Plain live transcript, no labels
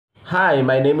Hi,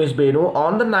 my name is Benu.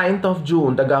 On the 9th of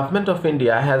June, the government of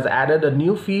India has added a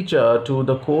new feature to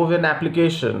the COWIN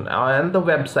application and the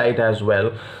website as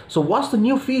well. So what's the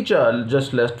new feature?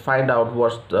 Just let's find out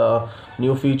what's the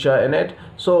new feature in it.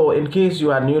 So in case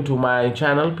you are new to my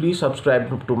channel, please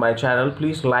subscribe to my channel.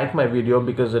 Please like my video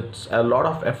because it's a lot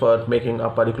of effort making a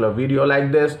particular video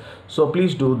like this. So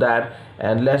please do that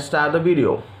and let's start the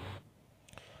video.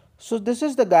 So this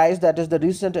is the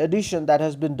recent addition that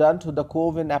has been done to the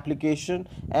COWIN application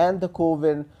and the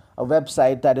COWIN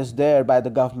website that is there by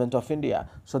the government of India.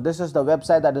 So this is the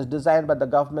website that is designed by the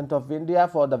government of India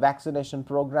for the vaccination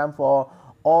program for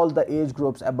all the age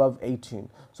groups above 18.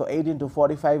 So 18 to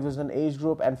 45 is an age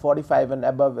group and 45 and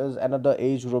above is another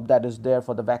age group that is there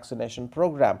for the vaccination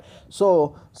program.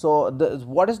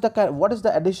 What is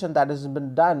the addition that has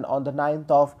been done on the 9th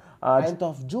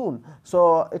of June?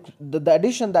 So the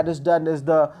addition that is done is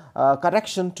the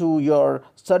correction to your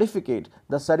certificate,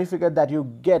 the certificate that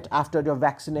you get after your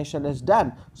vaccination is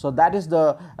done. So that is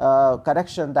the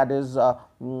correction that is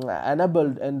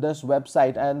enabled in this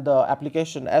website and the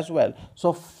application as well.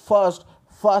 So first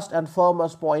and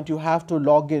foremost point, you have to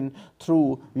log in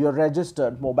through your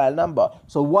registered mobile number.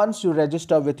 So once you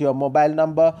register with your mobile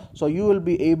number, so you will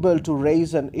be able to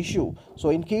raise an issue. So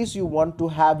in case you want to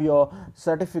have your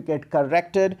certificate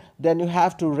corrected, then you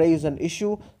have to raise an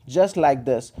issue just like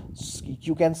this.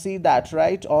 You can see that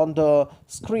right on the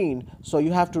screen. So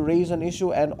you have to raise an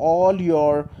issue and all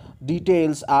your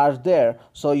details are there.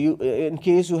 So you, in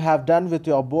case you have done with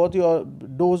both your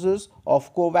doses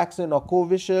of Covaxin or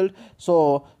Covishield,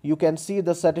 so you can see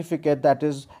the certificate that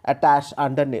is attached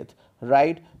underneath,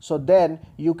 right? So then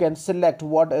you can select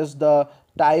what is the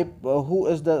type, who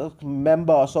is the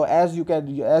member. So as you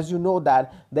know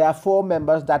that there are 4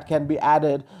 members that can be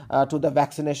added to the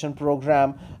vaccination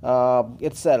program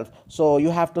itself. So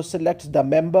you have to select the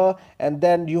member and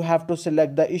then you have to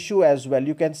select the issue as well.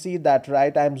 You can see that,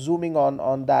 right? I'm zooming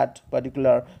on that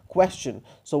particular question.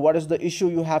 So what is the issue?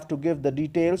 You have to give the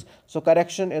details. So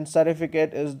correction in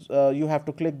certificate is you have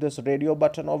to click this radio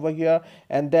button over here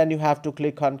and then you have to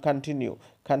click on continue.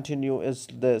 Continue is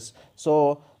this.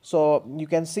 So you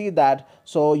can see that,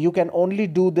 so you can only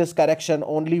do this correction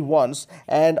only once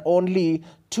and only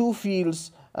 2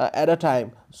 fields at a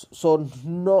time. So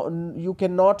no, you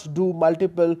cannot do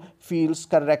multiple fields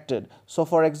corrected. So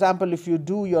for example, if you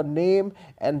do your name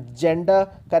and gender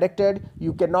corrected,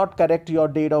 you cannot correct your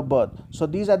date of birth. So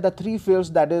these are the 3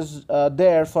 fields that is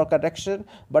there for correction,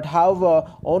 but however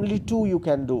only 2 you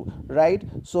can do, right?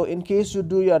 So in case you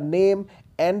do your name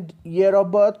and year of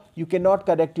birth, you cannot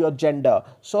correct your gender.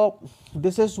 So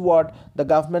this is what the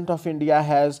government of India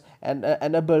has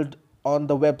enabled on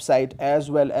the website as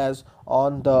well as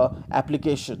on the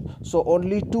application. So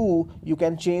only 2 you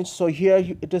can change. So here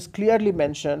it is clearly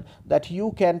mentioned that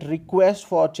you can request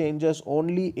for changes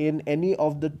only in any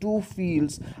of the 2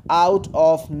 fields out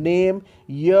of name,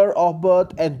 year of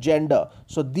birth and gender.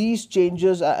 So these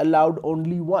changes are allowed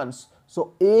only once.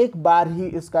 So एक बार ही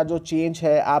इसका जो change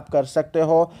है आप कर सकते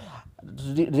हो.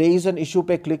 Raise an issue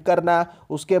पे click करना,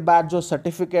 उसके बाद जो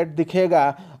सर्टिफिकेट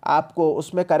दिखेगा आपको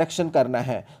उसमें करेक्शन करना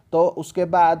है. तो उसके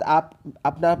बाद आप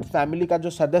अपना फैमिली का जो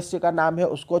सदस्य का नाम है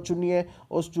उसको चुनिए.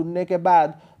 उस चुनने के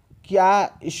बाद क्या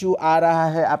इशू आ रहा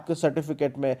है आपके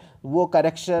सर्टिफिकेट में, वो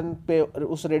करेक्शन पे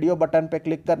उस रेडियो बटन पे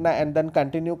क्लिक करना एंड देन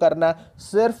कंटिन्यू करना.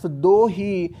 सिर्फ 2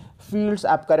 ही फील्ड्स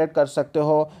आप करेक्ट कर सकते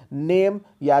हो, नेम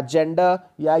या जेंडर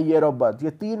या ईयर ऑफ बर्थ.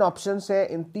 ये 3 ऑप्शंस हैं,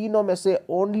 इन तीनों में से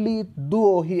ओनली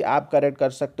 2 ही आप करेक्ट कर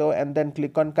सकते हो and then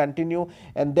click on continue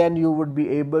and then you would be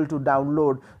able to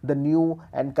download the new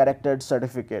and corrected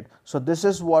certificate. So this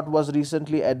is what was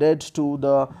recently added to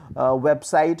the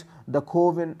website, the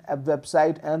COWIN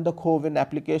website and the COWIN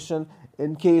application.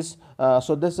 In case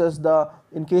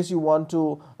in case you want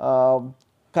to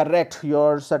correct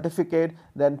your certificate,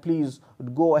 then please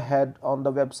go ahead on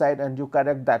the website and you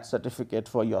correct that certificate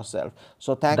for yourself.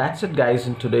 So that's it guys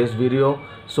in today's video.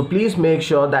 So please make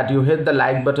sure that you hit the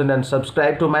like button and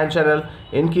subscribe to my channel.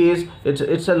 In case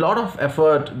it's a lot of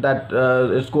effort that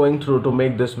is going through to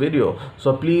make this video,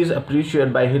 so please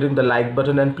appreciate by hitting the like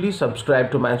button and please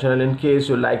subscribe to my channel in case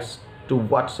you like to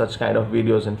watch such kind of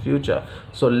videos in future.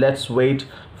 So let's wait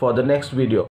for the next video.